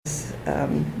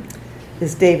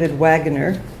is David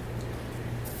Wagner,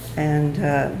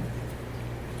 and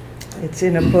it's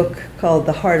in a book called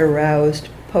The Heart Aroused,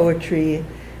 Poetry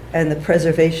and the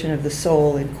Preservation of the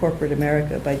Soul in Corporate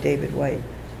America by David White.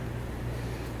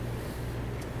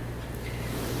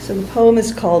 So the poem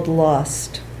is called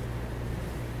Lost.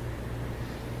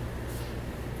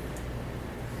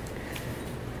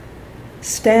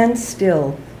 Stand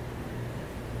still.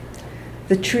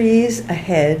 The trees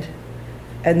ahead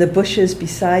and the bushes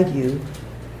beside you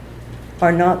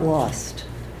are not lost.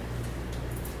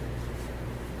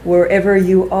 Wherever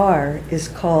you are is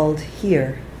called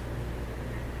here,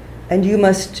 and you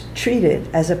must treat it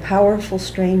as a powerful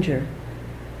stranger,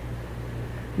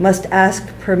 must ask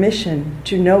permission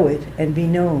to know it and be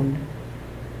known.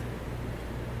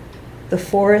 The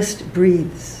forest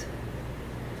breathes.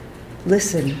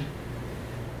 Listen.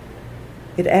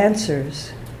 It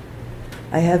answers,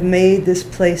 I have made this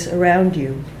place around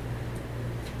you.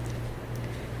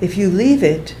 If you leave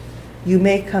it, you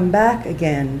may come back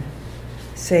again,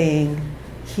 saying,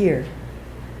 here.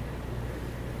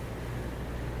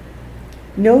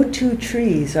 No two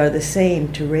trees are the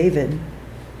same to raven.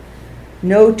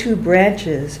 No two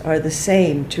branches are the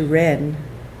same to wren.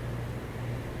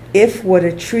 If what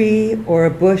a tree or a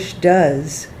bush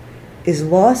does is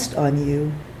lost on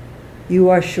you, you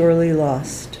are surely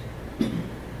lost.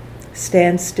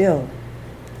 Stand still.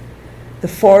 The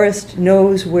forest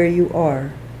knows where you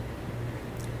are.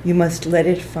 You must let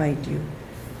it find you.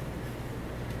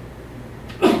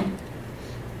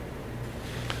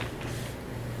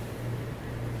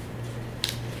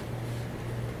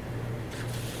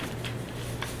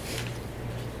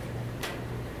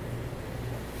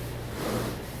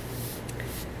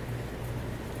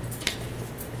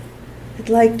 I'd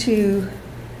like to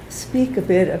speak a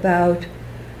bit about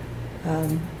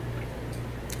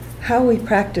how we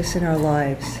practice in our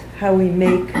lives, how we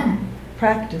make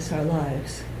practice our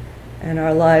lives, and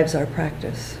our lives our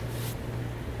practice.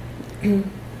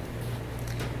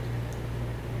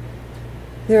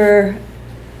 There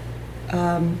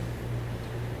are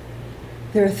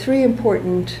three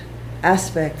important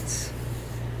aspects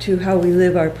to how we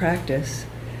live our practice,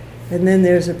 and then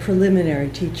there's a preliminary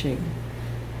teaching.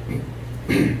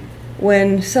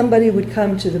 When somebody would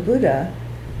come to the Buddha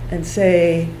and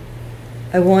say,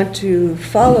 I want to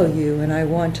follow you and I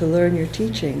want to learn your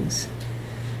teachings,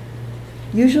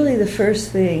 usually the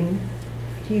first thing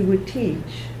he would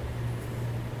teach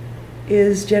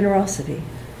is generosity.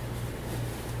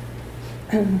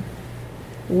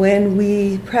 When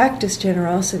we practice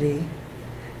generosity,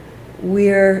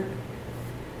 we're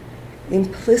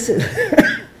implicitly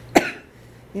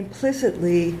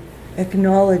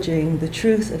acknowledging the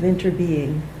truth of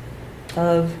interbeing,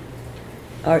 of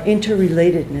our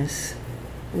interrelatedness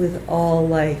with all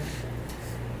life.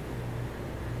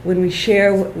 When we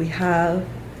share what we have,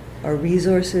 our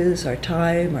resources, our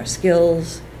time, our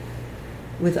skills,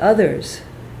 with others,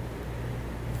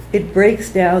 it breaks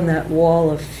down that wall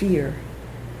of fear.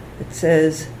 It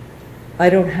says, I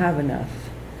don't have enough.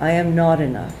 I am not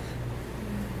enough.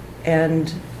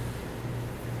 And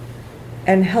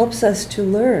helps us to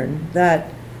learn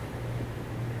that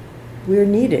we're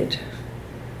needed,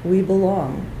 we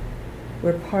belong,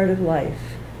 we're part of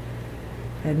life,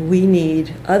 and we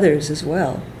need others as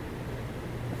well.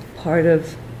 Part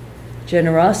of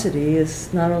generosity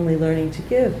is not only learning to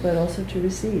give, but also to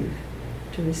receive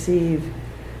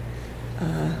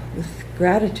with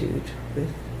gratitude,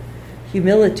 with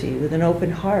humility, with an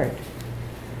open heart.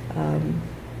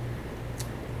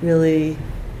 Really,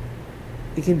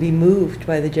 we can be moved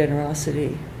by the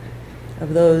generosity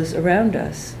of those around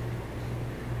us.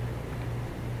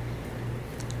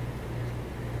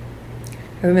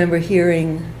 I remember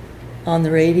hearing on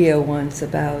the radio once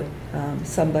about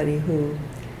somebody who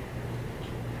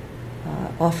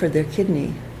offered their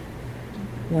kidney,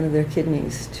 one of their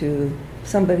kidneys, to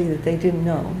somebody that they didn't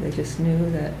know. They just knew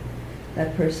that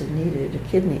that person needed a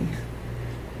kidney.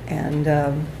 And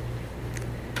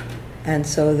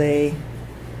so they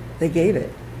gave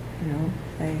it,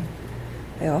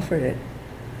 they offered it.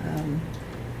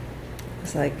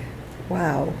 It's like,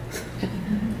 wow,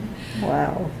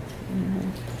 wow.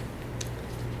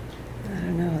 I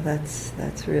don't know,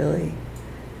 that's really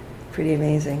pretty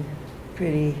amazing,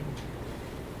 pretty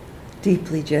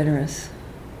deeply generous.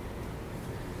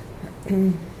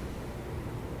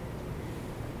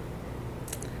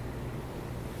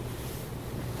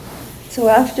 So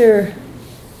after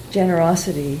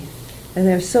generosity, and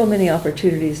there's so many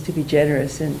opportunities to be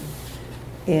generous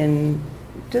in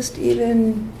just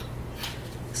even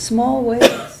small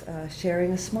ways,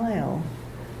 sharing a smile,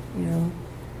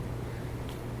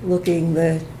 looking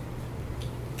the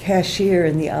cashier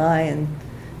in the eye and,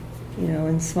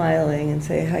 and smiling and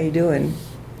say, "How you doing?"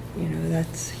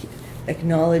 That's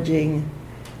acknowledging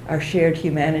our shared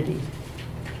humanity.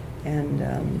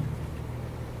 And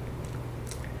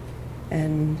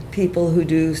people who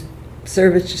do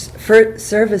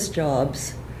service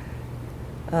jobs,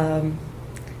 I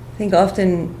think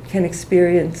often can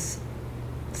experience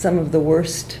some of the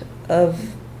worst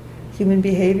of human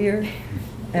behavior,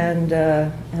 and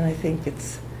I think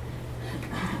it's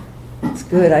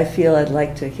good. I feel I'd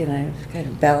like to kind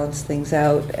of balance things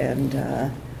out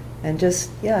and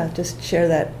just share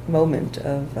that moment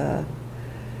of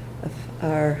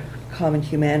our common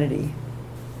humanity.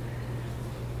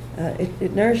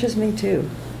 It nourishes me too.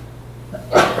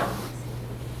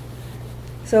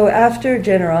 So after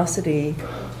generosity,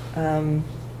 the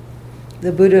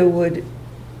Buddha would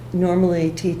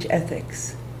normally teach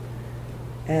ethics,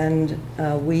 and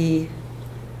we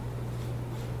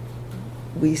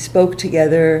spoke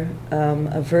together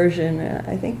a version,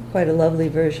 I think quite a lovely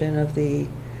version, of the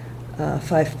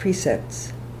 5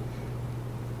 precepts.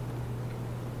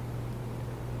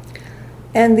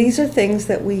 And these are things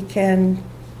that we can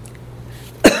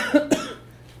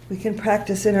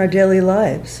practice in our daily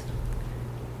lives.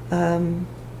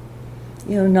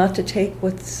 Not to take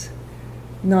what's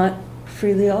not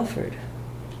freely offered.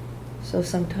 So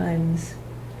sometimes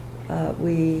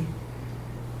we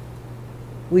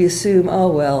assume, oh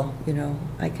well,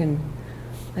 I can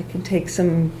take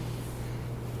some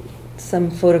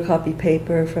photocopy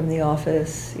paper from the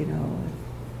office,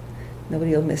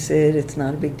 nobody will miss it, it's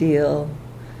not a big deal.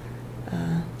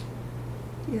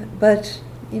 But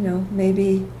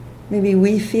maybe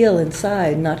we feel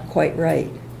inside not quite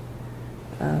right.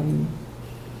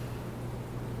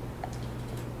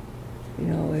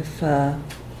 If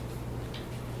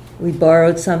we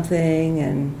borrowed something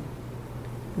and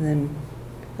then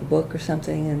a book or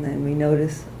something, and then we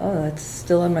notice, oh, that's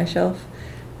still on my shelf.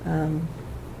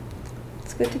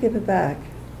 It's good to give it back.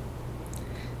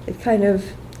 It kind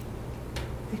of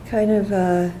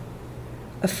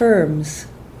affirms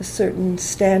a certain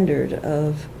standard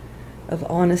of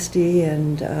honesty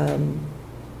and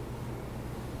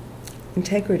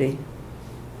integrity.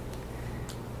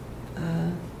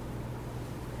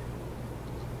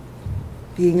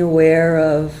 Being aware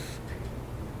of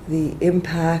the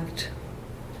impact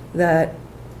that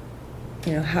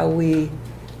how we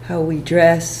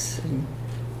dress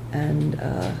and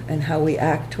how we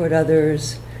act toward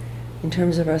others in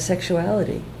terms of our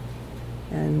sexuality,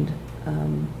 and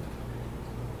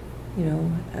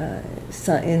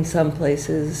in some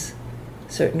places,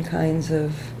 certain kinds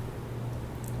of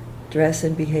dress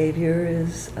and behavior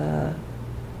is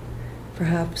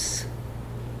perhaps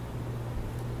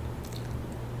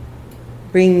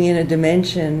bringing in a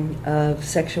dimension of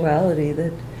sexuality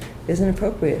that isn't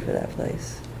appropriate for that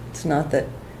place. It's not that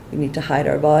we need to hide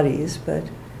our bodies, but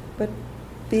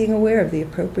being aware of the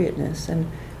appropriateness and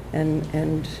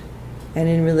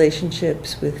in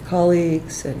relationships with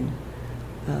colleagues and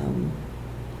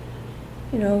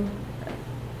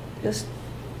just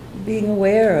being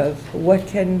aware of what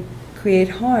can create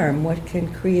harm, what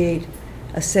can create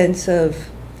a sense of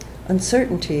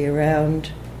uncertainty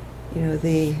around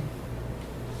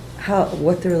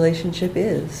what the relationship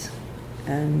is,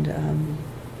 and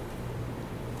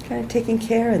kind of taking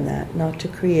care in that, not to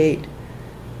create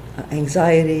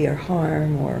anxiety or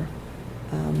harm or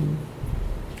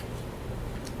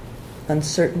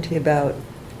uncertainty about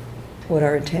what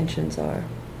our intentions are.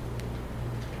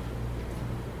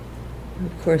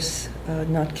 Of course,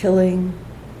 not killing.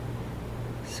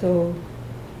 So,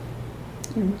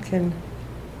 can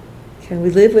we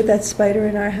live with that spider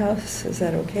in our house? Is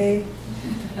that okay?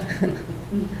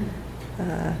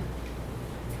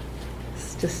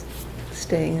 It's just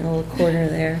staying in a little corner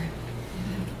there.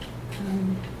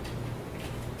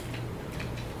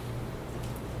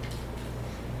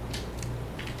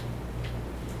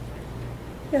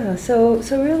 So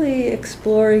really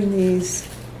exploring these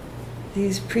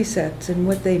precepts and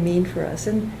what they mean for us.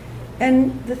 And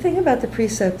the thing about the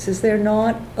precepts is they're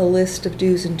not a list of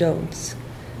do's and don'ts.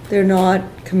 They're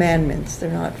not commandments.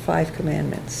 They're not 5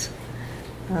 commandments.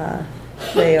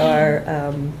 They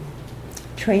are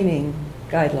training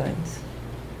guidelines.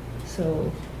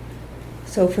 So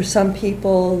for some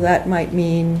people that might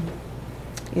mean,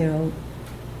 the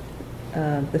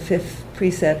 5th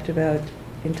precept about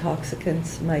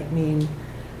intoxicants might mean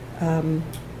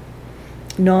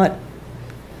not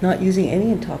using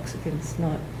any intoxicants,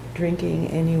 not drinking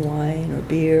any wine or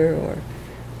beer or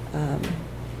I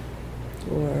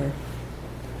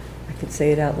could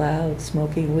say it out loud,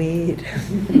 smoking weed.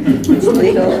 It's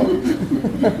legal.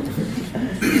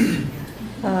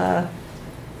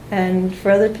 And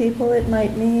for other people, it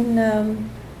might mean,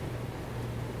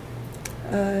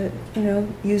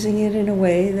 using it in a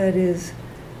way that is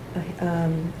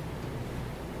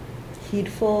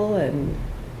heedful and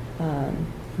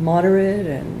moderate,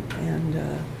 and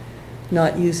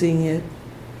not using it,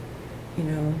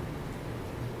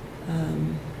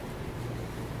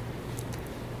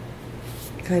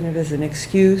 kind of as an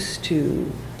excuse to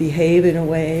behave in a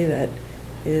way that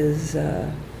is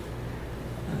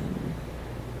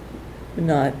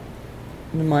not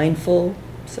mindful.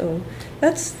 So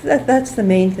that's the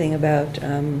main thing about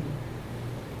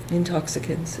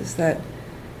intoxicants, is that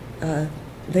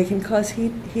they can cause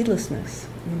heedlessness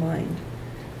in the mind.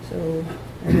 So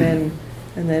and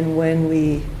then when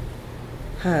we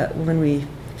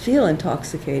feel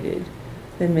intoxicated,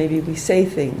 then maybe we say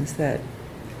things that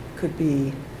could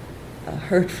be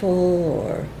hurtful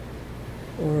or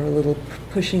a little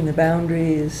pushing the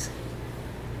boundaries.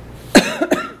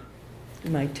 You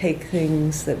might take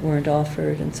things that weren't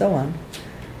offered, and so on.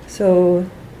 So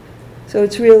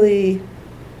it's really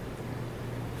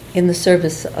in the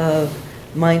service of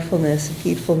mindfulness and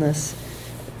heedfulness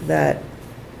that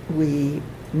we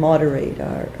moderate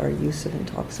our use of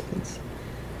intoxicants.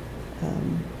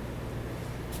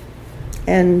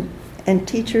 And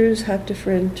teachers have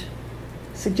different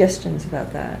suggestions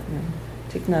about that.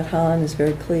 Thich Nhat Hanh is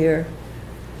very clear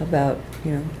about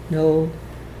no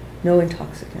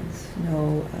intoxicants,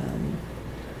 no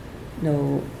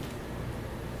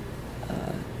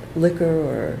liquor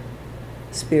or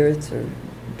spirits or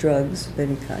drugs of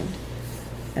any kind.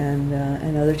 And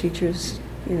other teachers,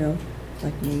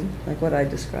 like me, like what I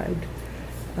described,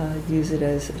 use it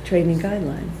as a training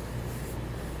guideline.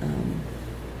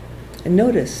 And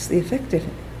notice the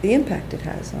impact it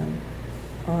has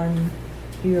on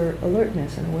your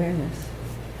alertness and awareness.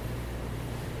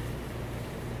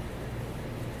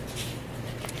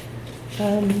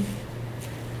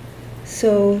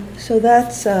 So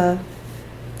that's so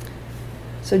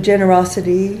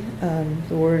generosity.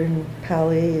 The word in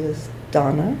Pali is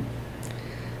dana.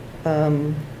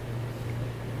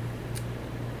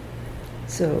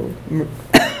 So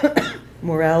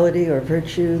morality or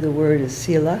virtue, the word is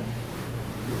sila.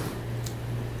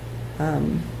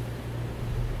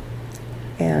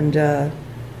 And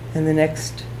the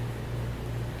next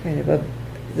kind of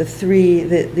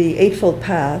the Eightfold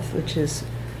Path, which is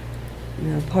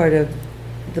part of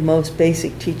the most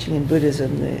basic teaching in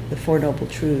Buddhism, the Four Noble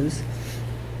Truths,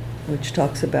 which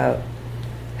talks about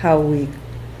how we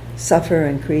suffer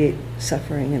and create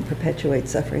suffering and perpetuate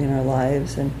suffering in our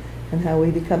lives, and how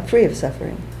we become free of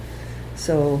suffering.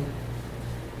 So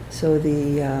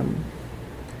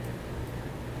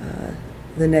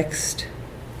the next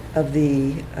of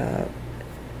the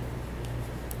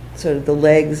sort of the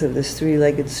legs of this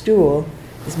three-legged stool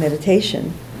is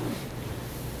meditation.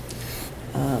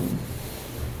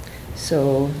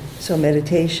 So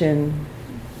meditation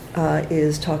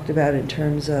is talked about in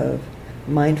terms of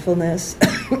mindfulness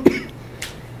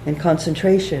and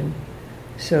concentration,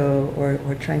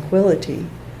 or tranquility.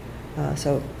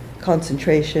 So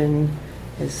concentration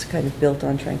is kind of built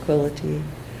on tranquility.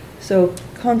 So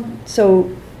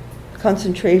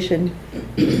concentration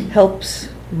helps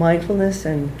mindfulness,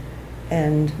 and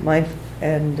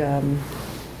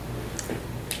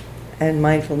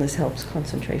mindfulness helps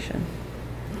concentration.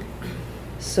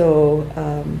 So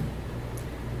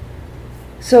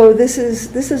this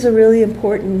is a really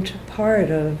important part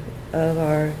of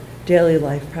our daily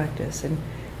life practice, and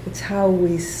it's how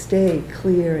we stay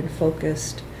clear and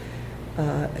focused,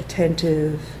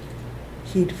 attentive,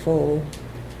 heedful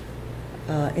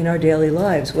in our daily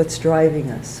lives. What's driving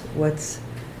us? What's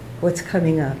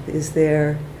coming up? Is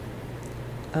there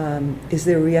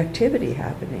reactivity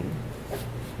happening?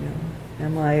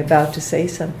 Am I about to say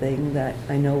something that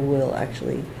I know will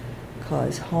actually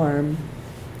cause harm?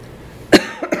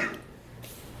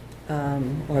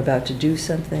 Or about to do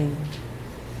something,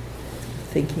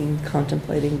 thinking,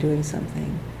 contemplating doing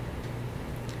something.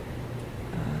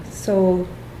 So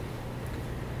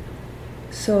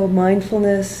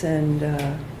mindfulness and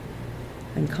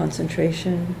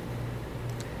concentration,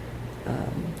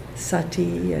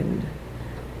 sati and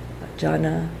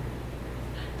jhana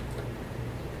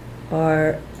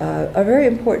are very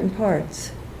important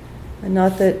parts, and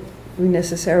not that we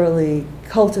necessarily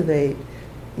cultivate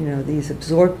these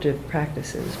absorptive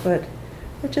practices, but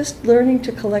just learning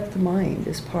to collect the mind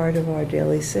is part of our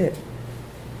daily sit.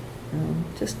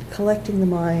 Just collecting the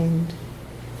mind,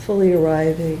 fully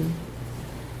arriving.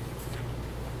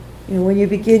 When you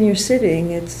begin your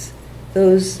sitting, it's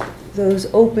those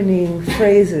opening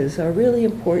phrases are really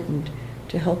important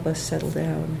to help us settle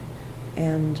down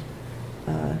and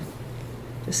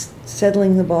just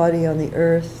settling the body on the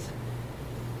earth,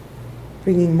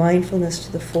 bringing mindfulness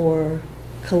to the fore,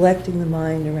 collecting the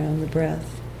mind around the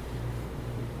breath.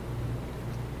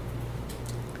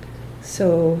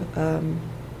 So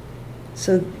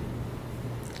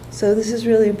this is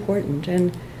really important,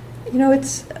 and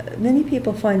it's many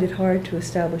people find it hard to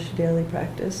establish a daily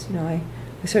practice. I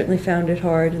certainly found it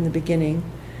hard in the beginning.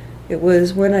 It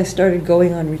was when I started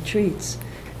going on retreats,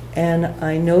 and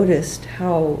I noticed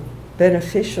how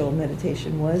beneficial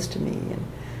meditation was to me, and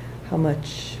how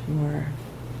much more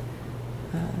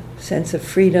sense of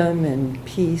freedom and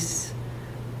peace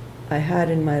I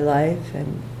had in my life,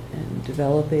 and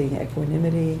developing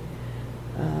equanimity.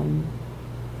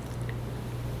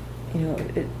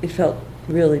 It felt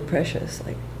really precious,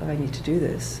 like, oh, I need to do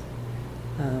this.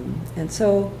 And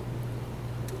so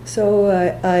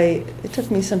it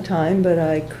took me some time, but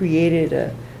I created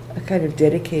a kind of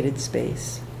dedicated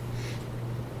space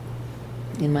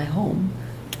in my home.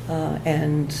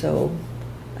 And so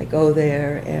I go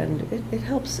there, and it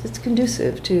helps, it's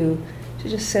conducive to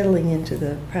just settling into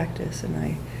the practice. And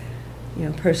I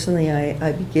personally,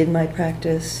 I begin my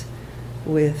practice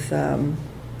with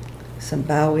some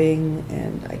bowing,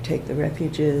 and I take the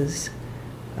refuges,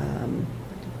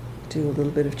 do a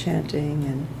little bit of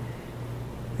chanting,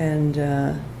 and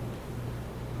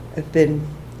I've been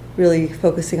really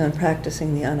focusing on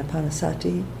practicing the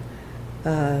Anapanasati.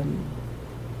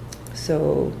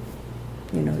 So,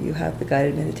 you have the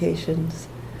guided meditations,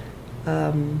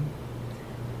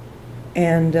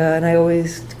 and I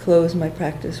always close my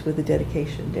practice with a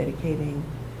dedicating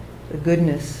the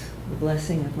goodness, the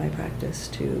blessing of my practice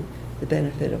to the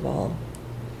benefit of all.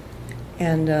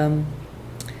 And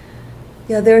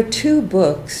there are two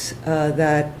books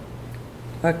that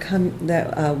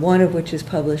are one of which is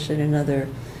published and another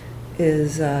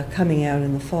is coming out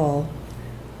in the fall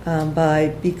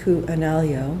by Bhikkhu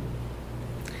Analyo.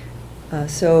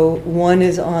 So one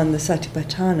is on the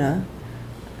Satipatthana,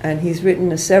 and he's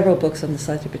written several books on the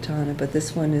Satipatthana, but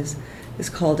this one is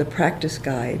called A Practice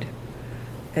Guide,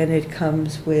 and it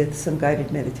comes with some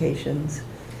guided meditations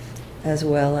as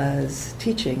well as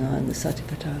teaching on the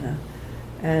Satipatthana.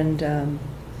 And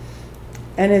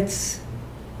it's,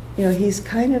 he's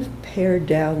kind of pared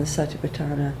down the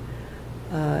Satipatthana,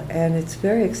 and it's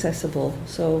very accessible.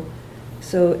 So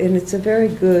and it's a very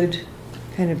good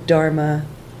kind of Dharma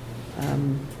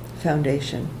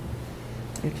foundation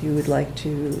if you would like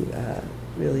to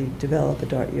really develop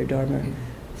your Dharma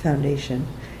foundation.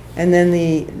 And then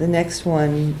the next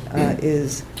one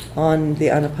is on the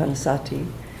Anapanasati,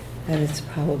 and it's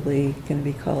probably going to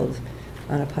be called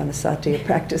Anapanasati, A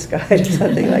Practice Guide, or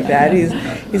something like that.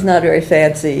 He's not very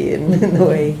fancy in the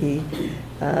way he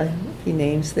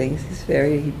names things. He's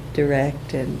very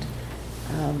direct, and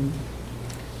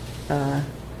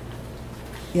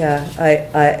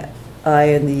I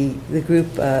and the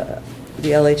group, the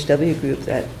LHW group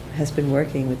that has been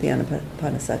working with the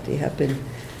Anapanasati, have been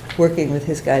working with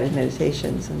his guided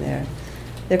meditations, and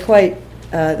they're quite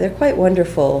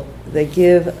wonderful. They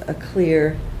give a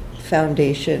clear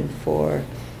foundation for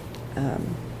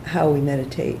how we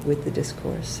meditate with the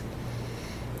discourse.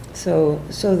 So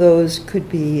those could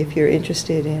be, if you're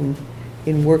interested in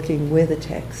working with a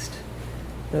text,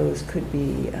 those could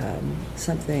be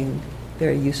something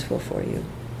very useful for you.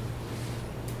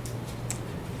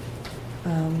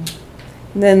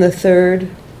 And then the third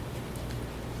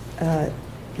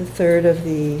of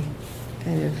the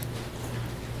kind of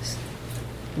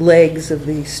legs of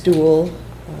the stool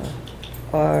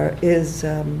is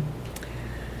the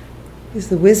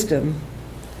wisdom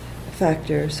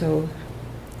factor. So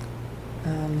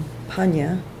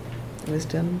panya,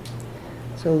 wisdom.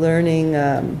 So learning,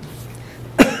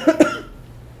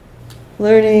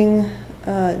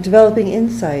 developing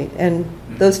insight, and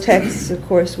those texts, of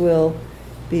course, will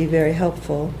be very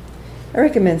helpful. I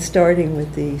recommend starting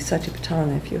with the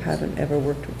Satipatthana if you haven't ever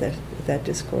worked with that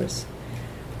discourse.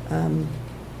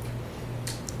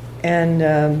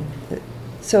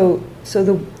 So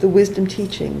the wisdom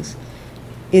teachings,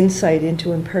 insight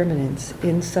into impermanence,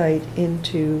 insight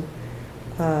into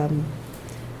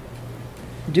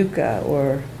dukkha,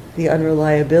 or the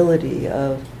unreliability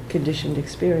of conditioned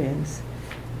experience,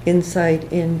 insight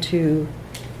into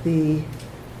the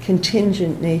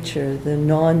contingent nature, the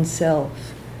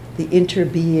non-self, the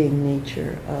interbeing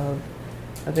nature of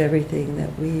everything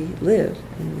that we live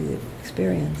and we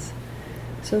experience.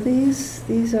 So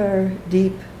these are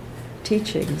deep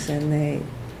teachings, and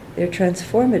they're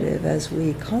transformative as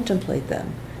we contemplate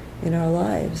them in our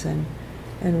lives and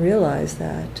realize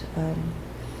that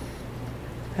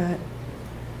that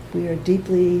we are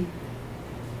deeply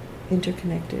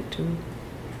interconnected to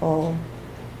all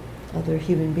other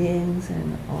human beings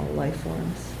and all life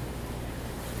forms.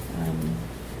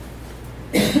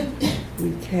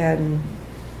 We can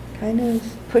kind of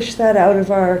push that out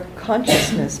of our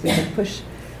consciousness. We can push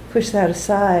that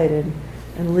aside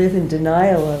and live in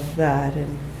denial of that,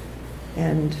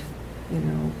 and you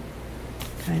know,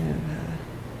 kind of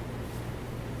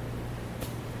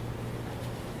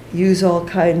use all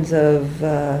kinds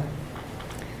of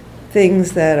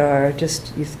things that are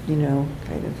just, you know,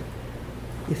 kind of,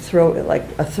 you throw it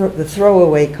like the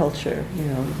throwaway culture, you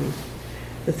know,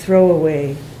 the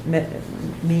throwaway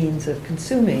means of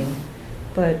consuming,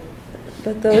 but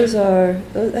that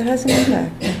has an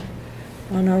impact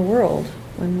on our world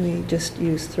when we just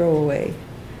use throwaway,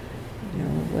 you know,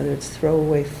 whether it's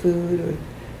throwaway food or,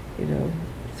 you know,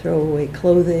 throwaway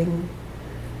clothing.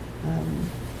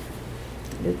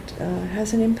 It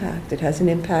has an impact. It has an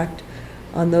impact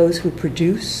on those who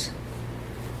produce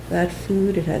that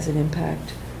food. It has an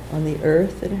impact on the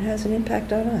earth, and it has an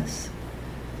impact on us.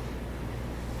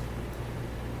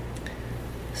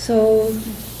 So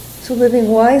living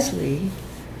wisely,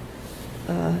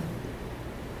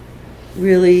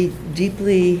 really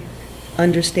deeply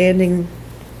understanding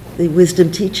the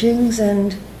wisdom teachings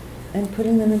and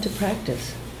putting them into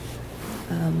practice.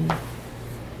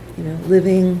 You know,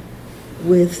 living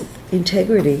with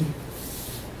integrity.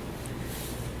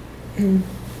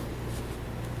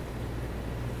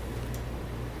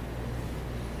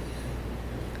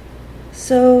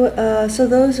 So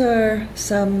those are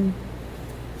some,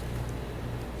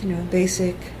 you know,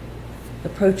 basic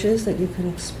approaches that you can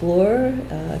explore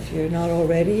if you're not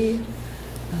already.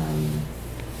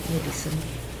 Maybe some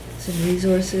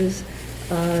resources.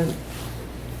 A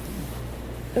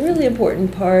really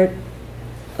important part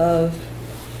of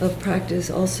practice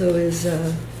also is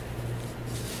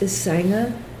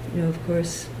Sangha. You know, of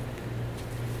course,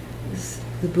 is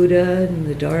the Buddha and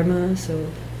the Dharma. So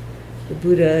the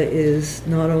Buddha is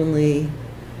not only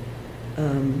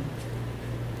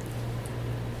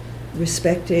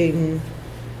respecting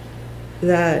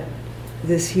that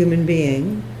this human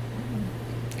being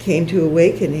came to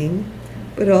awakening,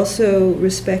 but also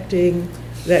respecting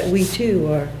that we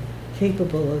too are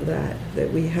capable of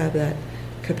that we have that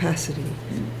capacity,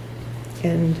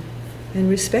 and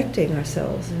respecting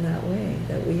ourselves in that way,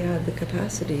 that we have the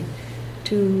capacity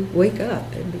to wake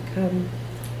up and become,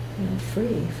 you know,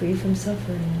 free from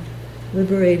suffering,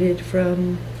 liberated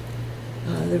from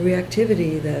the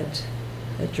reactivity that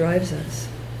drives us.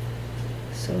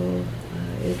 So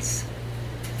it's,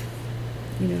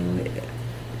 you know,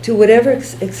 to whatever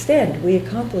extent we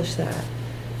accomplish that,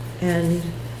 and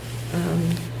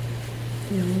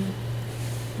you know,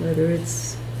 whether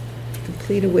it's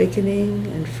complete awakening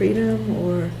and freedom,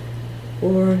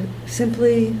 or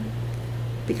simply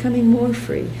becoming more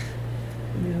free,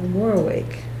 you know, more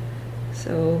awake.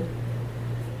 So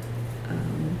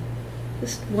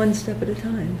just one step at a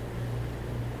time,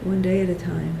 one day at a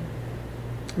time,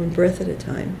 one breath at a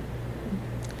time.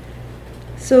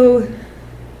 So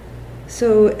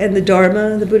and the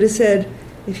Dharma, the Buddha said,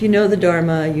 if you know the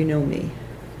Dharma, you know me.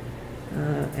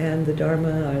 And the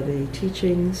Dharma are the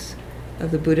teachings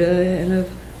of the Buddha and of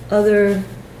other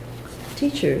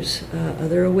teachers,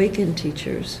 other awakened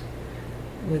teachers,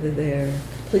 whether they're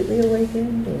completely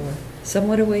awakened or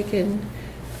somewhat awakened.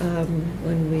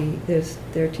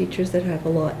 There are teachers that have a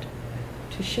lot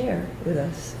to share with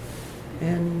us,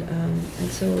 and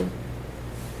so,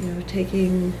 you know,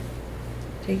 taking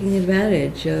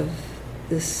advantage of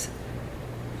this.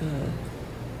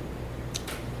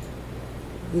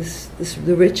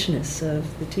 The richness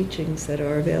of the teachings that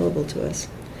are available to us,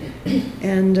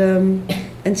 and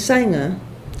Sangha.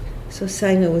 So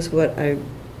Sangha was what I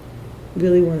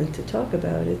really wanted to talk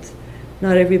about. It's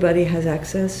not everybody has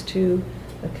access to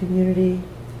a community,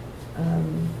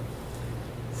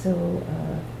 so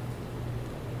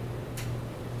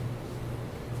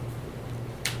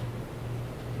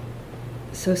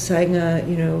Sangha,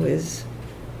 you know, is.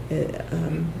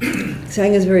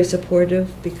 Sangha is very supportive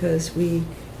because we,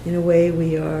 in a way,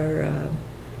 we are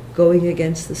going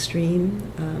against the stream,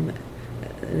 an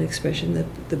expression that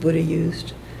the Buddha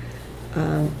used,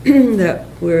 that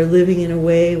we're living in a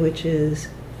way which is,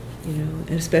 you know,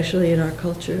 and especially in our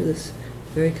culture, this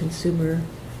very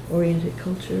consumer-oriented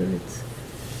culture, it's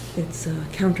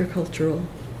countercultural.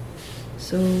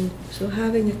 So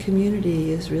having a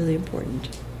community is really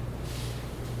important.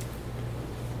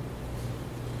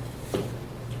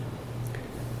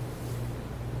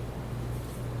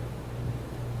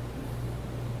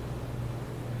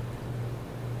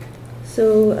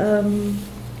 So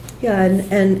yeah,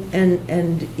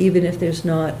 and even if there's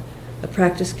not a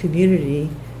practice community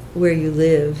where you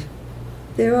live,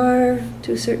 there are,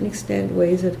 to a certain extent,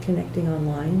 ways of connecting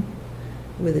online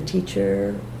with a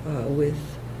teacher,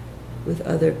 with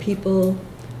other people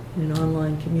in an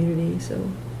online community.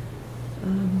 So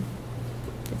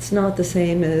it's not the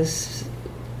same as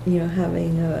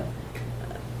having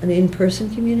an in-person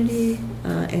community,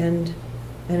 and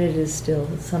it is still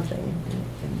something, and it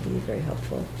can be very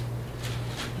helpful.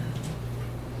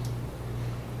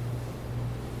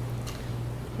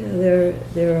 There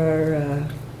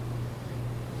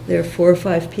are 4 or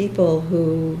 5 people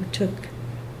who took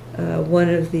one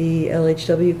of the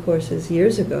LHW courses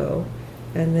years ago,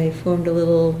 and they formed a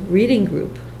little reading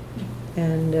group,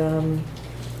 and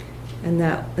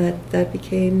that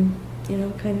became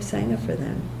kind of Sangha for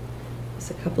them.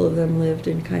 So a couple of them lived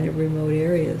in kind of remote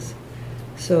areas,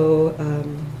 so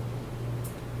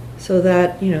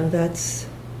that that's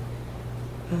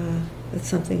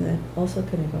something that also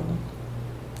can evolve.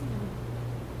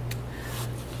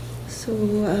 So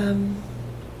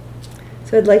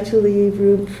I'd like to leave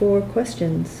room for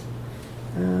questions.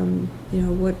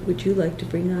 What would you like to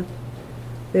bring up?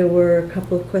 There were a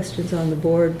couple of questions on the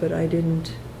board, but I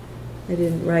didn't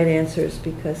write answers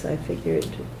because I figured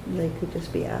they could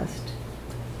just be asked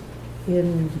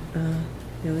in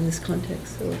this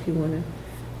context. So if you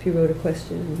wrote a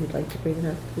question and you'd like to bring it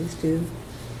up, please do.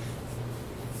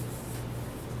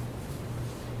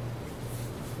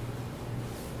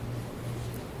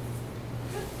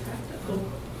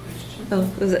 Oh,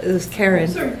 it was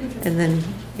Karen, and then,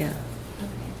 yeah.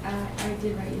 Okay, I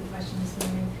did write you a question this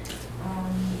morning.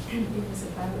 It was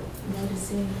about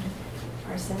noticing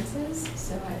our senses.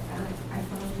 So I found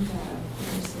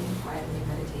when sitting quietly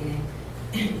meditating,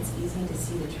 it's easy to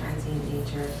see the transient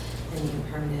nature and the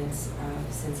impermanence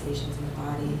of sensations in the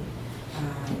body.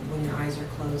 When your eyes are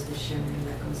closed, the shimmering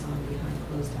that goes on behind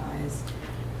closed eyes,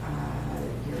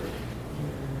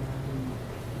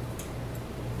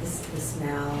 the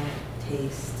smell,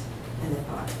 taste, and the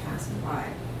thoughts passing by.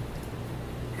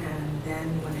 And then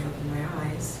when I open my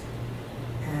eyes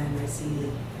and I'm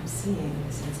seeing,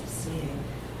 the sense of seeing,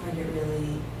 I find it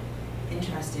really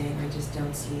interesting. I just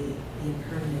don't see the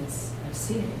impermanence of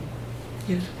seeing.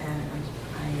 Yeah. And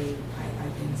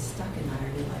I've been stuck in that, I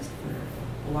realized, for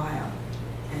a while.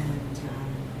 And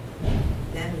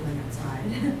then we went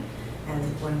outside, and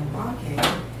when we're walking,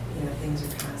 things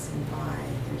are passing by,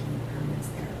 there's an impermanence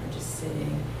there. We're just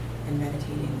sitting and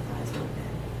meditating with eyes open.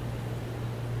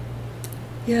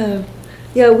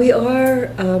 Yeah, we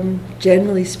are,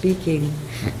 generally speaking,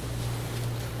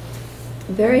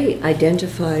 very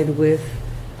identified with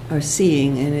our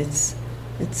seeing, and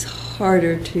it's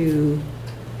harder to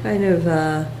kind of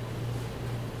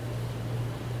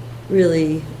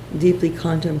really deeply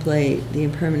contemplate the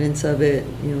impermanence of it,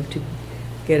 to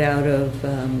get out of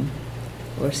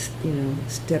or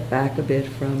step back a bit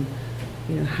from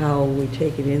how we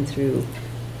take it in through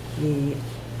the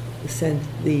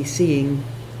seeing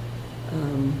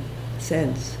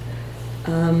sense.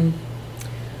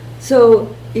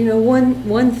 So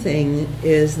one thing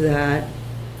is that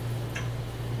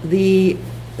the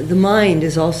mind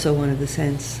is also one of the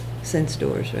sense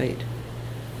doors, right?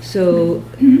 So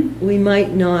we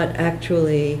might not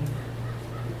actually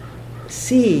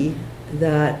see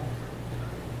that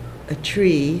a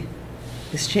tree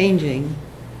is changing,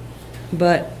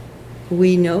 but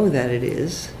we know that it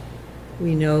is.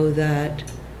 We know that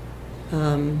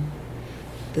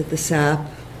that the sap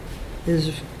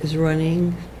is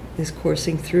running, is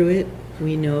coursing through it.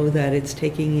 We know that it's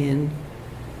taking in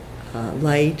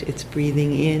light, it's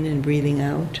breathing in and breathing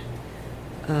out.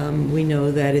 We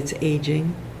know that it's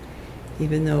aging,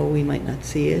 even though we might not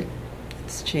see it.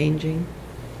 It's changing.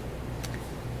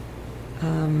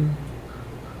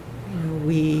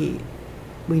 We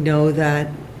know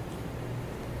that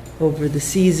over the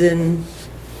season,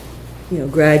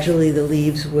 gradually the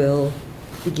leaves will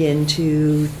begin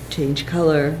to change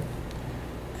color,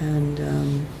 and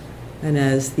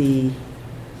as the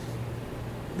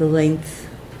length,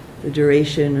 the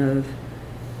duration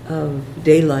of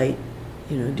daylight,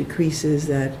 decreases,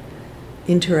 that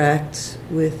interacts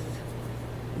with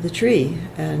the tree,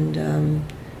 and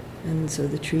so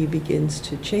the tree begins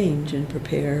to change and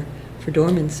prepare for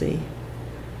dormancy.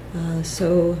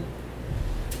 So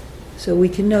we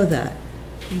can know that,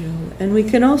 and we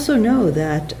can also know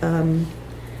that,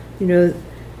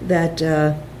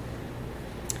 that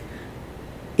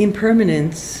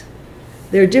impermanence.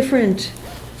 There are different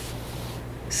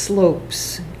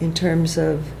slopes in terms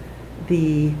of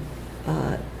the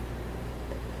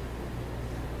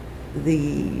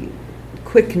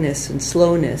quickness and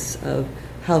slowness of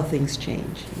how things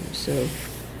change. So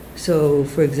So,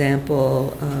 for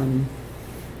example,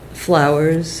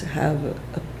 flowers have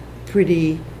a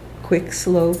pretty quick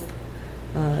slope.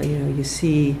 You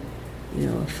see,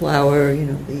 a flower,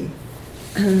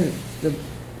 the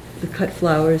the cut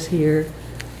flowers here,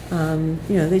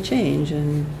 they change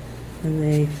and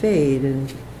they fade,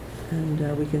 and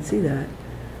we can see that.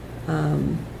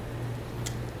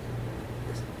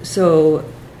 So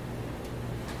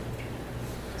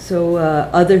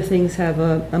other things have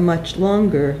a much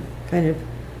longer, kind of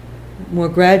more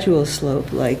gradual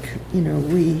slope. Like,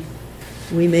 we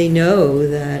may know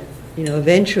that,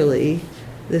 eventually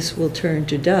this will turn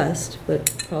to dust, but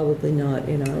probably not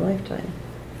in our lifetime,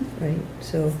 right?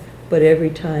 So, but every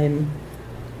time,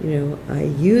 I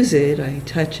use it, I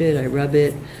touch it, I rub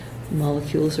it,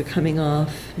 molecules are coming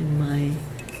off in my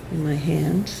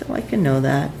hand, so I can know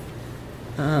that.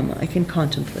 I can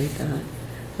contemplate that.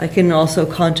 I can also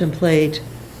contemplate,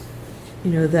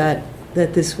 that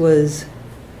this was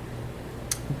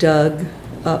dug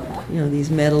up. These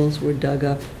metals were dug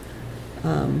up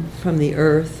from the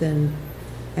earth, and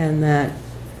that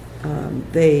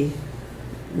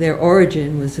their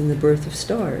origin was in the birth of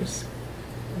stars.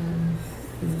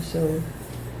 So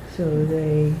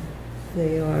they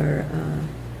are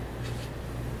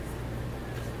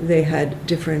they had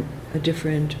a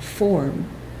different form,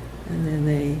 and then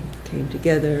they came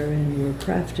together and were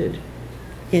crafted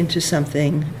into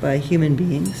something by human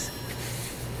beings.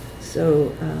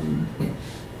 So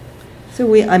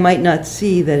I might not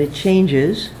see that it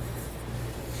changes,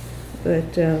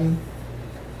 but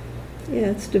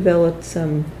it's developed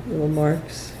some little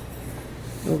marks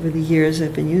over the years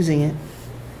I've been using it.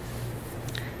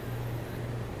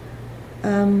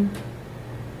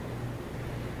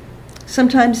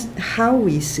 Sometimes how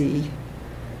we see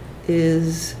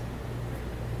is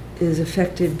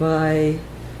affected by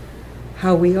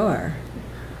how we are,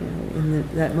 in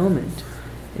that moment.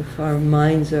 If our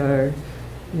minds are,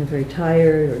 very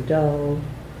tired or dull,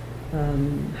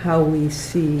 how we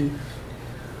see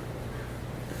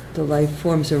the life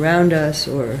forms around us,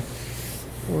 or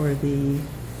the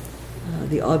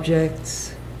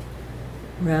objects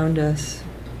around us,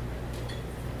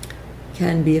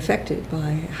 can be affected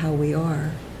by how we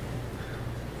are.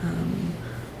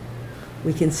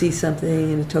 We can see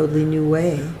something in a totally new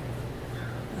way,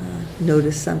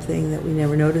 notice something that we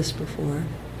never noticed before.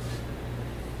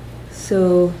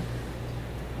 So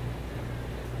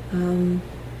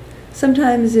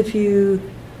sometimes if you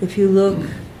look,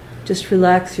 just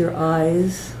relax your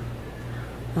eyes.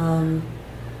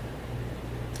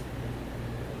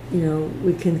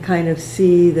 We can kind of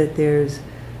see that there's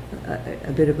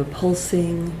a bit of a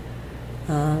pulsing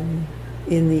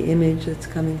in the image that's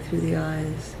coming through the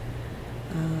eyes.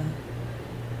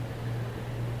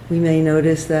 We may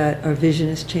notice that our vision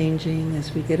is changing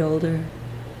as we get older.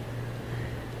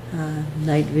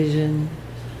 Night vision,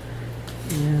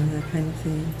 that kind of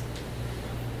thing.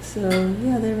 So,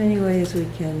 there are many ways we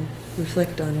can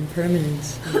reflect on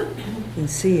impermanence in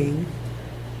seeing.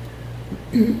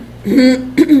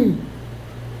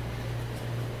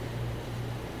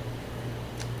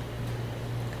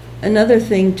 Another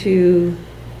thing to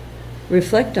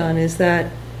reflect on is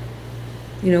that,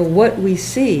 what we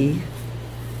see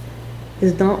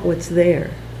is not what's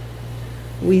there.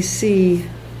 We see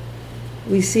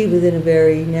within a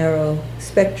very narrow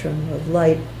spectrum of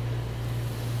light.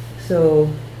 So,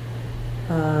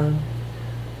 and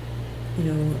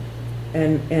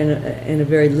a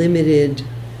very limited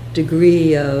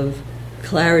degree of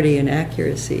clarity and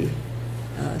accuracy.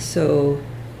 So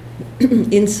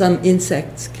some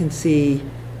insects can see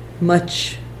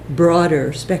much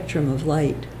broader spectrum of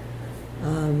light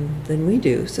than we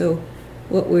do. So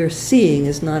what we're seeing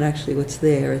is not actually what's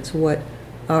there, it's what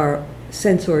our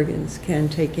sense organs can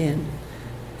take in.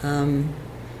 An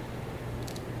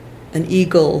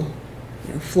eagle,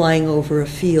 flying over a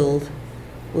field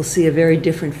will see a very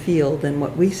different field than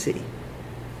what we see.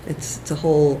 It's a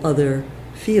whole other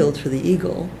field for the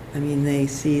eagle. I mean, they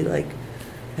see, like,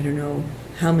 I don't know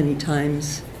how many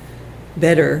times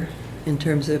better in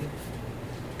terms of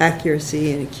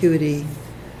accuracy and acuity.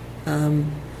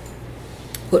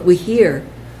 What we hear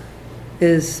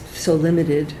is so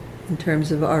limited in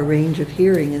terms of our range of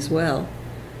hearing as well.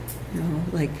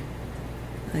 Like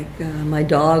my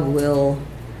dog will,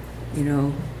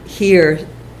 hear,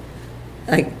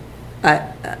 like,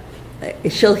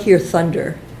 she'll hear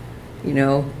thunder,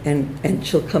 and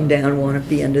she'll come down and want to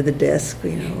be under the desk,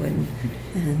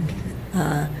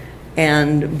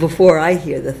 and before I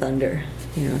hear the thunder,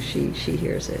 she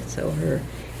hears it. So her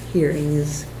hearing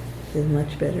is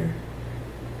much better.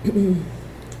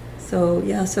 So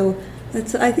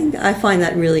that's, I find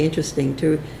that really interesting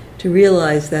to to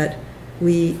realize that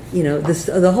we,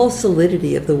 the whole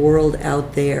solidity of the world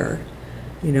out there,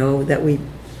 that we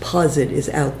posit is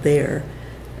out there.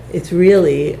 It's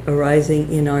really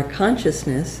arising in our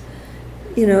consciousness,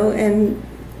 and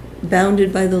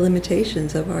bounded by the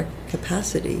limitations of our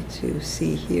capacity to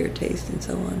see, hear, taste, and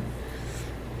so on.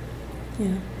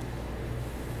 Yeah.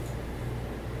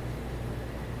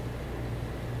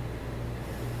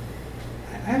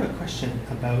 I have a question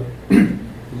about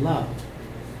love,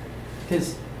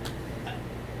 because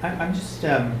I'm just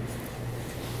I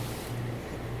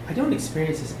don't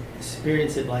experience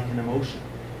it like an emotion.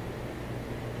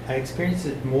 I experience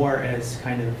it more as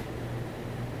kind of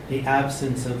the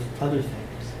absence of other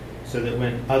things, so that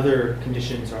when other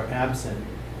conditions are absent,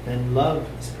 then love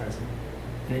is present.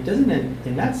 And it doesn't,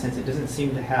 in that sense, it doesn't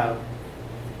seem to have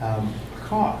a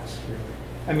cause, really.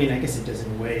 I mean, I guess it does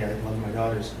in a way. I love my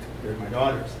daughters, they're my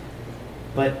daughters.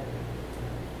 But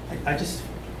I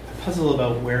puzzle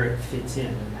about where it fits in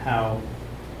and how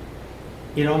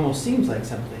it almost seems like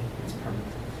something that's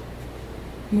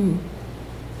permanent.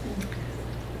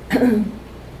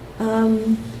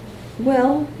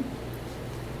 Well,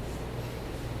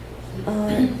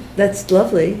 that's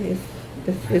lovely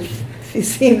if it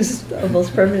seems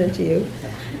almost permanent to you.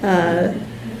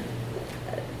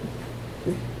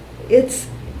 It's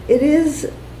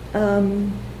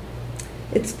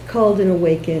called an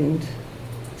awakened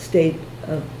state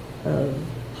of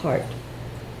heart,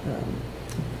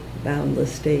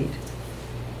 boundless state,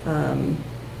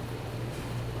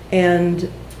 and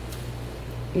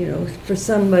for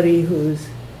somebody who's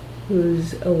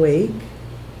awake,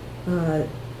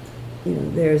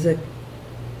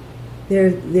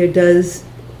 there does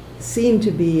seem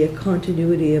to be a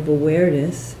continuity of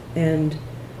awareness, and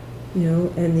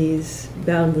and these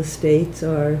boundless states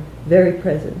are very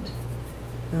present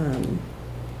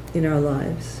in our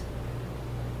lives.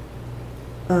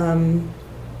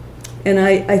 And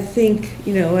I think,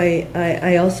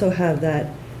 I also have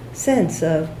that sense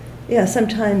of,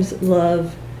 sometimes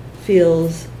love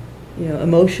feels,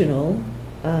 emotional,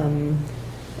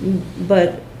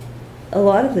 but a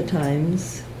lot of the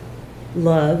times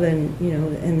love and,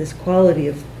 and this quality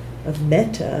of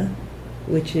metta,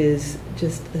 which is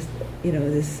just,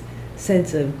 this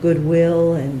sense of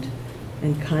goodwill and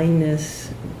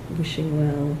kindness, wishing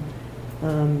well,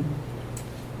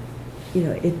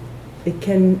 it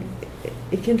can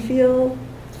feel,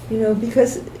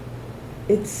 because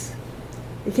it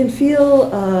can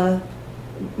feel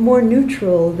more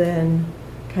neutral than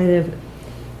kind of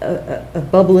a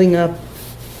bubbling up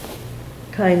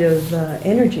kind of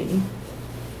energy.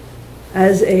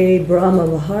 As a Brahma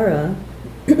Vihara,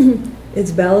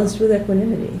 it's balanced with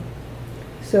equanimity.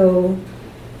 So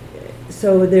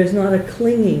there's not a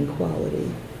clinging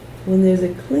quality. When there's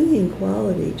a clinging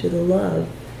quality to the love,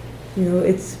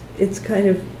 it's kind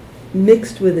of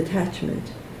mixed with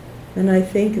attachment. And I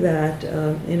think that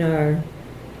in our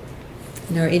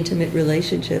intimate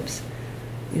relationships,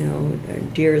 our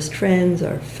dearest friends,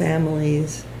 our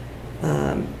families,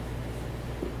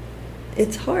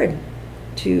 it's hard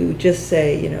to just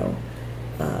say,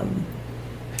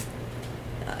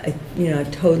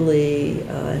 totally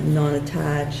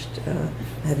non-attached. I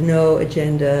have no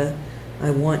agenda. I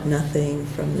want nothing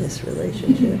from this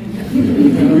relationship.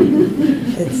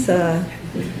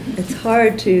 It's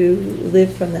hard to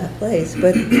live from that place.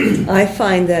 But I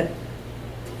find that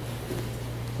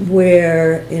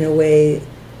where, in a way,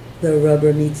 the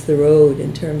rubber meets the road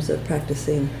in terms of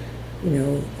practicing,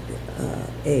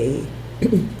 a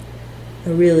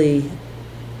really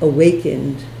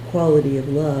awakened quality of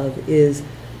love is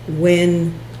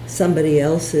when somebody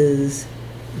else's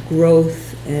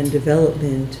growth and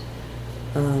development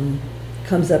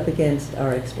comes up against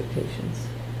our expectations,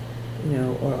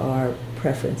 or our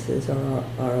preferences, or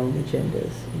our own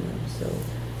agendas, So,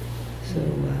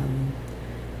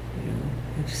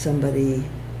 if somebody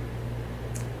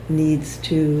needs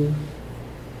to,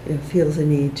 feels a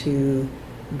need to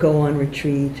go on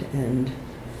retreat and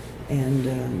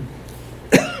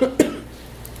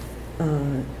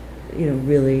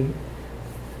really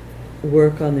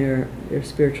work on their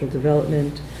spiritual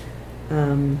development,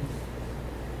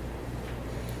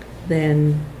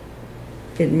 then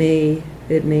it may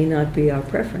not be our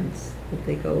preference that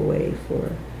they go away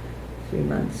for 3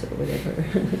 months or whatever.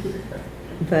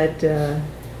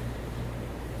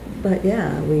 But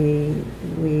yeah, we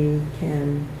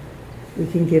can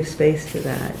give space to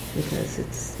that, because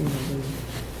it's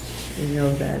we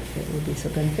know that it will be so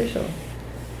beneficial.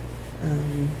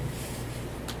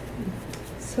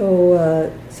 So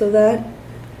that,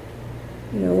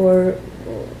 or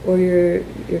your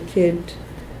kid,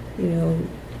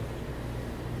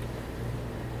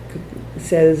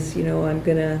 says, I'm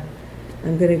gonna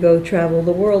go travel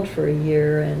the world for a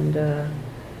year, and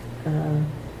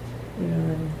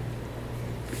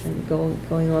and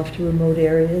going off to remote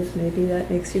areas, maybe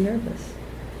that makes you nervous.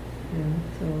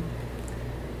 So,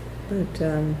 but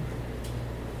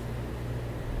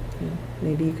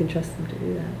maybe you can trust them to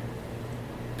do that.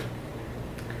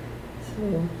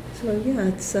 So yeah,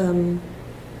 it's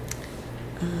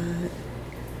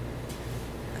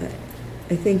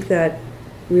I think that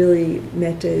really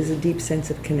metta is a deep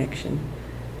sense of connection,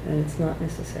 and it's not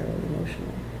necessarily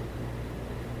emotional.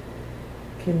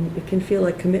 It can feel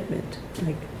like commitment,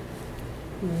 like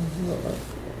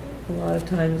a lot of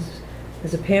times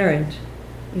as a parent,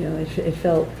 it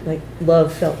felt like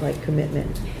love felt like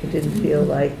commitment. It didn't feel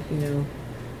like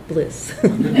bliss.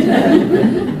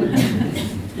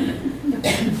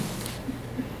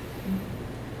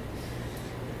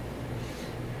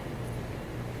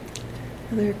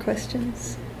 Other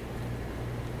questions?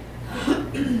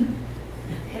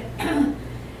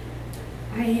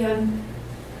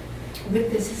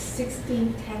 With the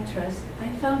 16 tantras, I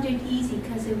found it easy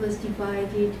because it was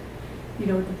divided,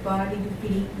 the body would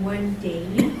be one day.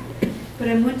 But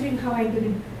I'm wondering how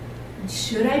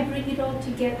should I bring it all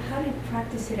together? How to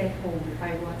practice it at home if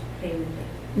I want to play with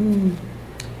it?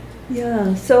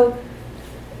 Yeah, so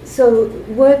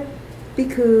what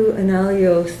Bhikkhu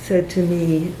Analayo said to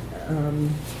me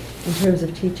in terms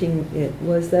of teaching it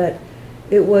was that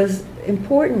it was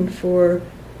important for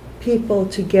people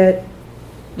to get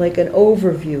like an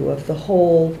overview of the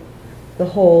whole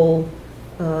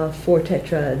 4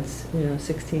 tetrads,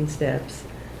 16 steps,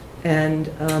 and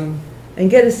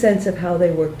get a sense of how they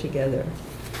work together,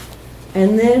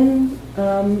 and then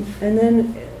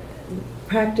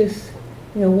practice.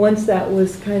 Once that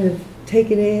was kind of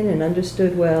taken in and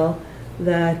understood well,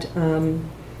 that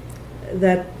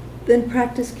then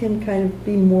practice can kind of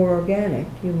be more organic.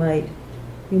 You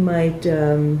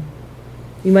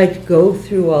might go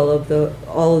through all of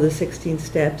the 16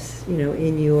 steps,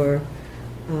 in your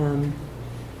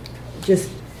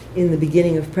just in the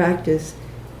beginning of practice,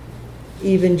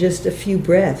 even just a few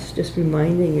breaths, just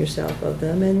reminding yourself of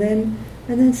them, and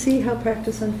then see how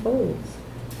practice unfolds,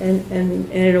 and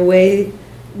in a way,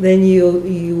 then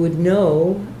you would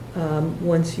know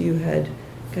once you had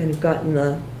kind of gotten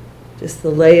the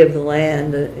lay of the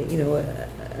land,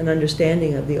 an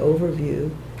understanding of the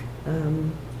overview.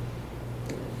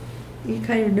 You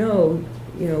kind of know,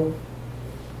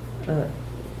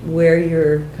 where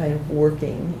you're kind of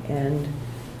working, and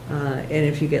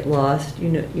if you get lost,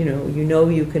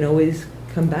 you can always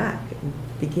come back and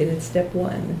begin at step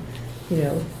 1,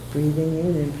 breathing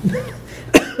in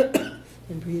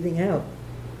and breathing out.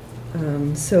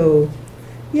 So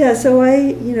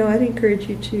I'd encourage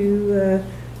you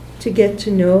to get to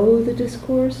know the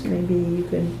discourse. Maybe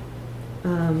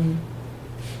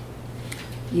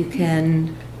you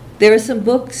can. There are some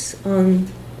books on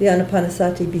the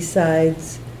Anapanasati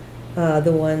besides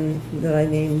the one that I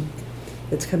named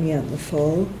that's coming out in the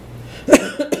fall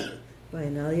by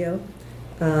Analayo.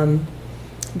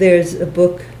 There's a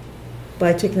book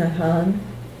by Thich Nhat Hanh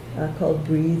called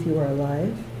Breathe, You Are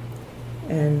Alive.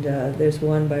 And there's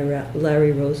one by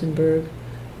Larry Rosenberg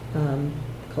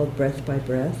called Breath by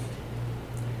Breath.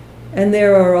 And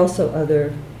there are also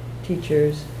other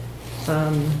teachers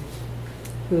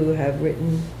who have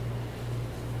written.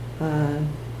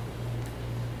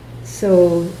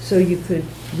 So you could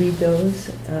read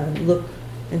those, look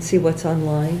and see what's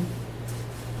online.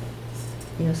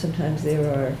 Sometimes there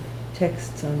are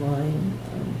texts online,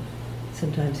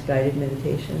 sometimes guided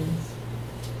meditations.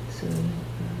 So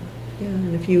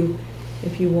and if you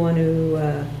want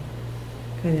to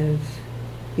kind of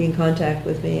be in contact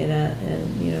with me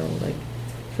and like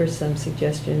for some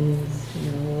suggestions,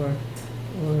 or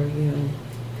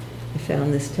I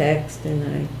found this text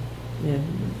and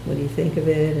what do you think of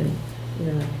it? And I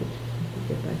could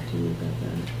get back to you about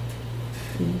that.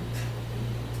 Yeah.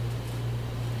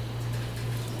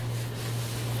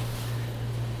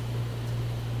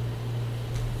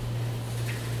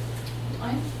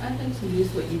 I'd like to use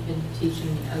what you've been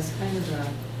teaching as kind of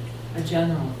a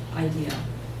general idea.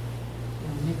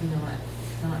 Maybe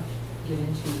not get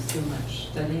into so much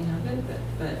studying of it,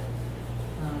 but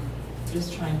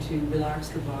just trying to relax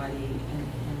the body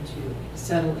and to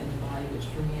settle in the body, which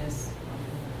for me is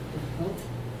difficult.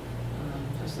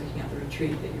 Just looking at the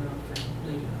retreat that you're offering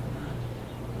later on that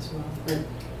as well. But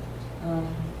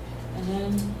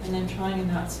and then trying in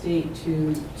that state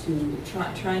to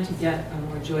trying to get a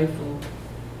more joyful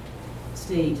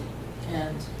state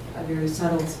and a very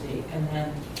settled state, and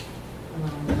then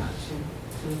allowing that to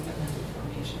look at mental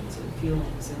formations and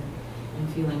feelings and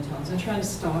feeling tones, and trying to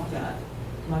stop that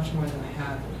much more than I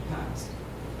have in the past.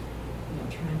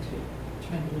 Trying to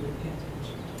really pay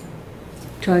attention to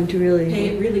that. Trying to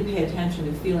really pay attention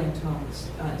to feeling tones,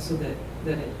 so that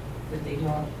they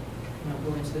don't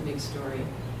go into the big story.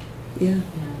 Yeah.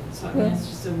 And so I mean, it's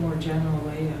just a more general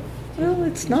way of. Well,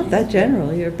 it's not that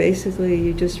general. You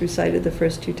just recited the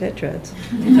first 2 tetrads.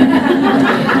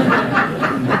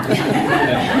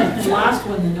 The last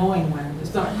one, the knowing one,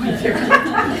 is not quite there.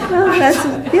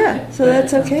 Well, so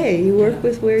that's okay. You work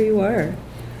with where you are,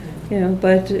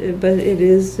 but it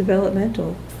is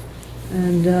developmental,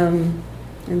 and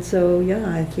so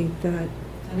I think that.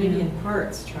 And maybe in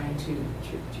parts, trying to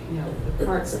the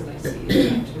parts that I see,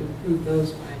 trying to improve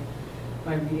those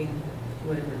by reading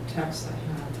whatever text I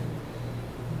have.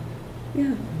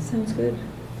 Yeah, sounds good.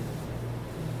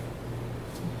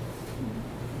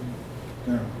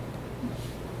 Yeah.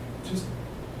 Just,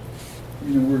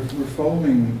 we're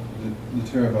following the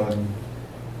Theravadan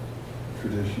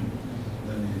tradition,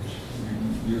 lineage.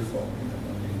 You're following that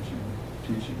lineage and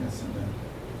teaching us in that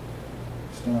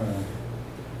style.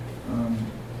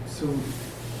 So,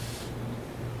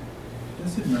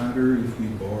 does it matter if we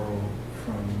borrow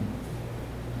from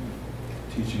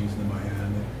teachings in the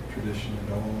Mahayana tradition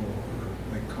at all, or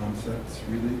like concepts,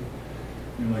 really?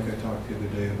 Like I talked the other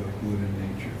day about Buddha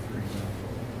nature, for example.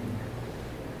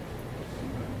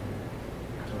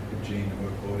 I talked to Jane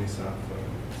about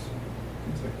bodhisattvas,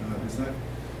 things like that. Is that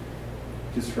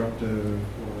disruptive or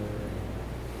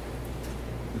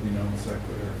non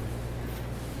sequitur?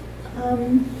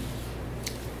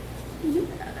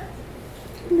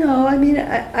 No, I mean,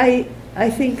 I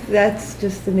think that's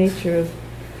just the nature of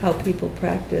how people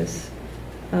practice.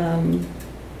 And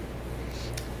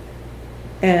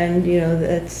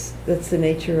that's the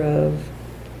nature of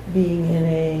being in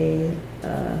a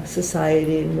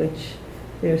society in which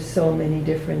there's so many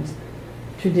different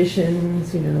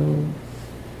traditions,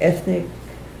 ethnic,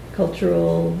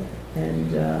 cultural,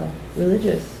 and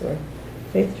religious or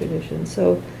faith traditions.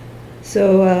 So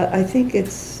I think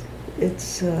it's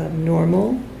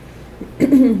normal.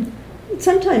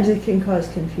 Sometimes it can cause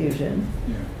confusion.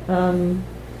 Yeah.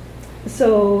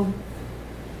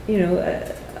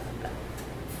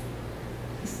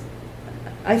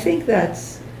 I think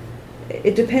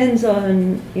it depends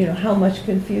on how much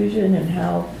confusion and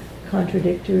how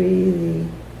contradictory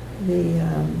the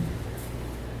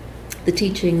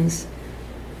teachings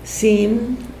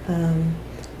seem.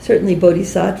 Certainly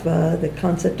bodhisattva, the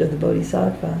concept of the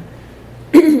bodhisattva,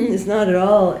 is not at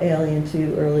all alien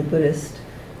to early Buddhist.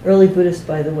 Early Buddhist,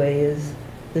 by the way, is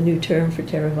the new term for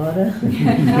Theravada.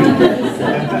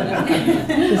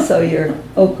 Just so you're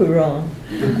au courant.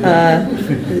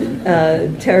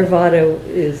 Theravada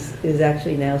is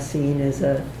actually now seen as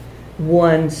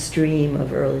one stream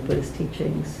of early Buddhist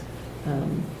teachings.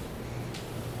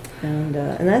 And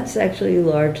that's actually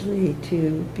largely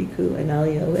to Bhikkhu and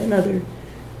Alyo and other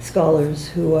scholars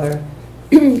who are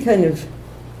kind of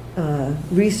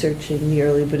researching the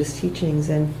early Buddhist teachings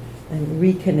and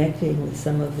reconnecting with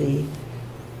some of the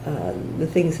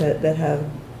things that have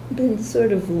been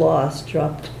sort of lost,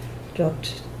 dropped to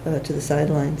the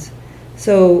sidelines.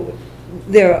 So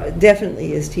there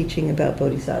definitely is teaching about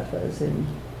bodhisattvas in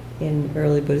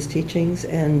early Buddhist teachings,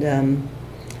 and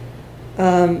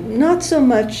not so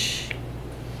much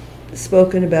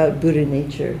spoken about Buddha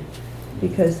nature,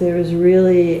 because there is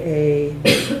really a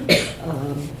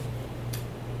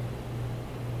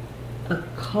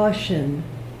caution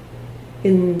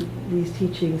in these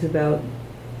teachings about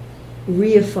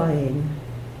reifying,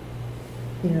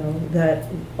 that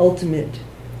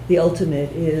the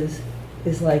ultimate is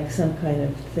like some kind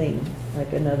of thing,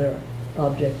 like another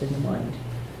object in the mind,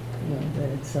 that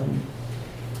it's some.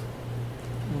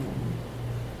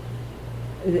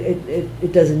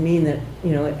 It doesn't mean that,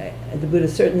 the Buddha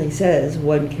certainly says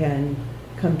one can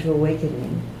come to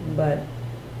awakening, but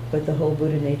the whole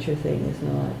Buddha nature thing is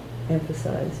not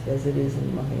emphasized as it is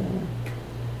in Mahayana.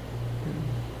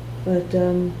 But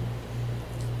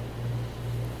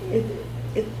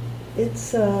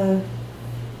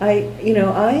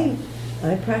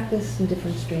I practice in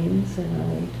different streams,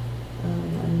 and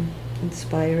I'm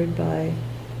inspired by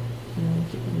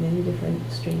many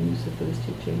different streams of Buddhist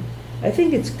teaching. I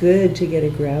think it's good to get a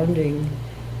grounding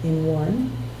in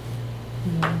one.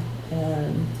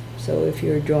 And so if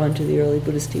you're drawn to the early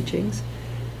Buddhist teachings,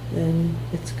 then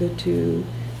it's good to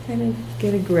kind of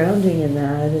get a grounding in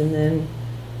that, and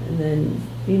then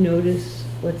you notice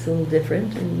what's a little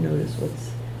different, and you notice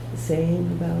what's the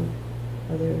same about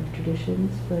other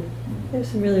traditions. But there's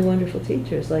some really wonderful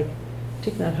teachers, like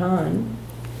Thich Nhat Hanh.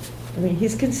 I mean,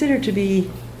 he's considered to be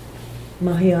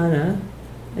Mahayana,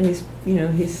 And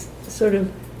he's sort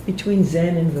of between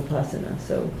Zen and Vipassana,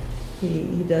 so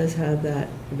he does have that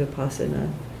Vipassana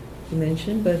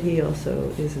dimension, but he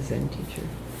also is a Zen teacher.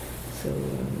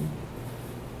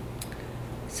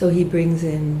 So he brings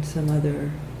in some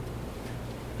other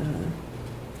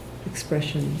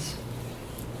expressions.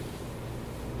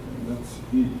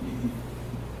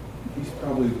 He's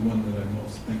probably the one that I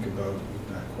most think about with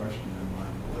that question in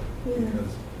mind,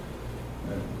 because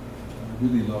I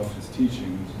really love his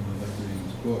teachings and I like reading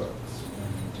his books.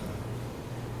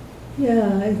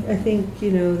 I think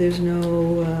there's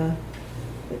no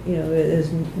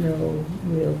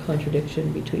real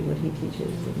contradiction between what he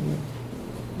teaches and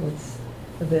what's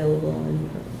available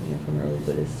from early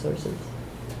Buddhist sources.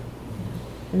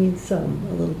 I mean,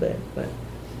 a little bit, but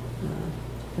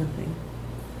nothing.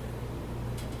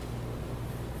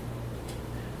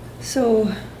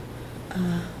 So,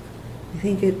 I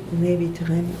think it may be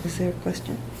time. Is there a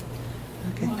question?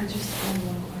 Okay. Well, I just have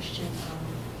one question.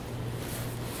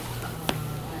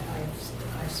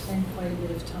 I've spent quite a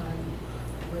bit of time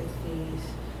with the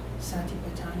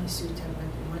Satipatthana Sutta,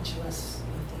 but much less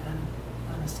with the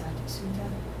Anapanasati Sutta.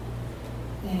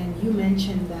 And you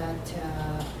mentioned that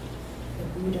the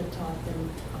Buddha taught them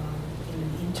in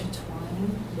an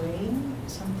intertwining way,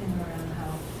 something around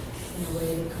how, in a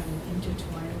way, they kind of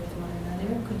intertwine with one another.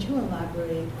 Could you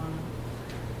elaborate on?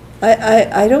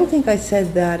 I don't think I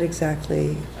said that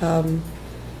exactly.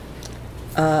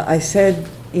 I said,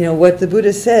 what the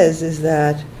Buddha says is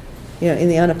that, in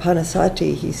the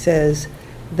Anapanasati, he says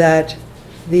that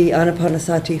the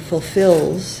Anapanasati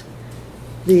fulfills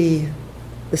the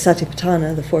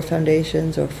Satipatthana, the 4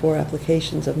 foundations or 4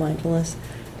 applications of mindfulness,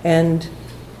 and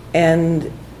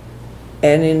in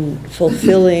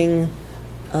fulfilling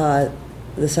the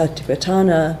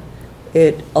Satipatthana,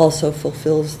 it also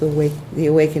fulfills the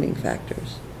awakening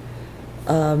factors.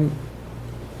 I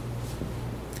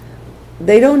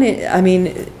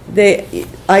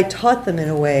taught them in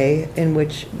a way in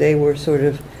which they were sort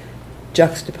of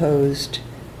juxtaposed,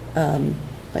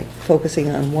 like focusing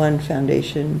on one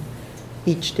foundation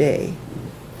each day,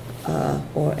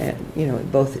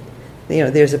 both.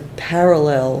 There's a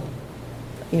parallel,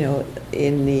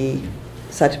 in the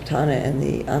Satipatthana and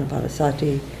the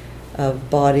Anapanasati of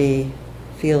body,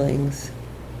 feelings,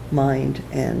 mind,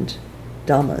 and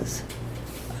dhammas,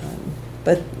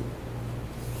 but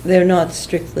they're not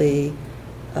strictly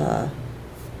kind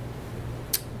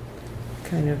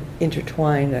of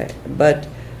intertwined. But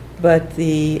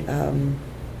the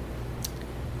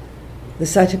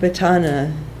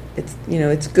Satipatthana,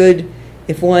 it's good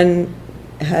if one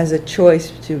has a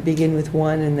choice to begin with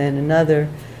one and then another.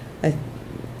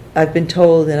 I've been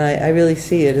told, and I really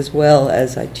see it as well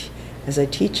as I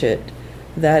teach it,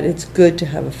 that it's good to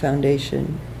have a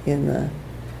foundation in the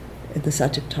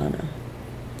Satipatthana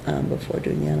before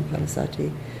doing the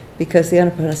Anapanasati, because the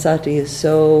Anapanasati is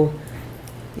so,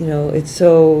 it's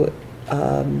so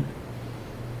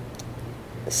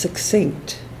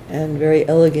succinct and very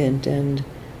elegant, and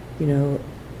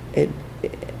it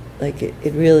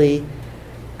really,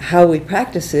 how we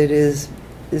practice it is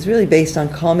really based on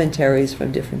commentaries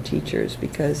from different teachers,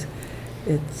 because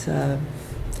it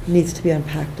needs to be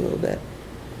unpacked a little bit,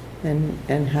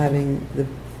 and having the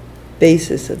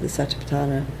basis of the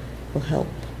Satipatthana will help.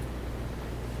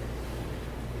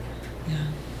 Yeah.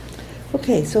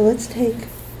 Okay, so let's take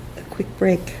a quick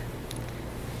break,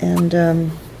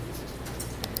 and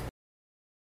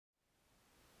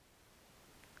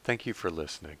thank you for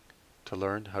listening. To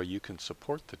learn how you can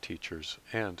support the teachers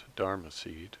and Dharma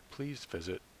Seed, please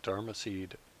visit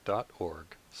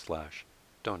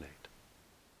dharmaseed.org/donate.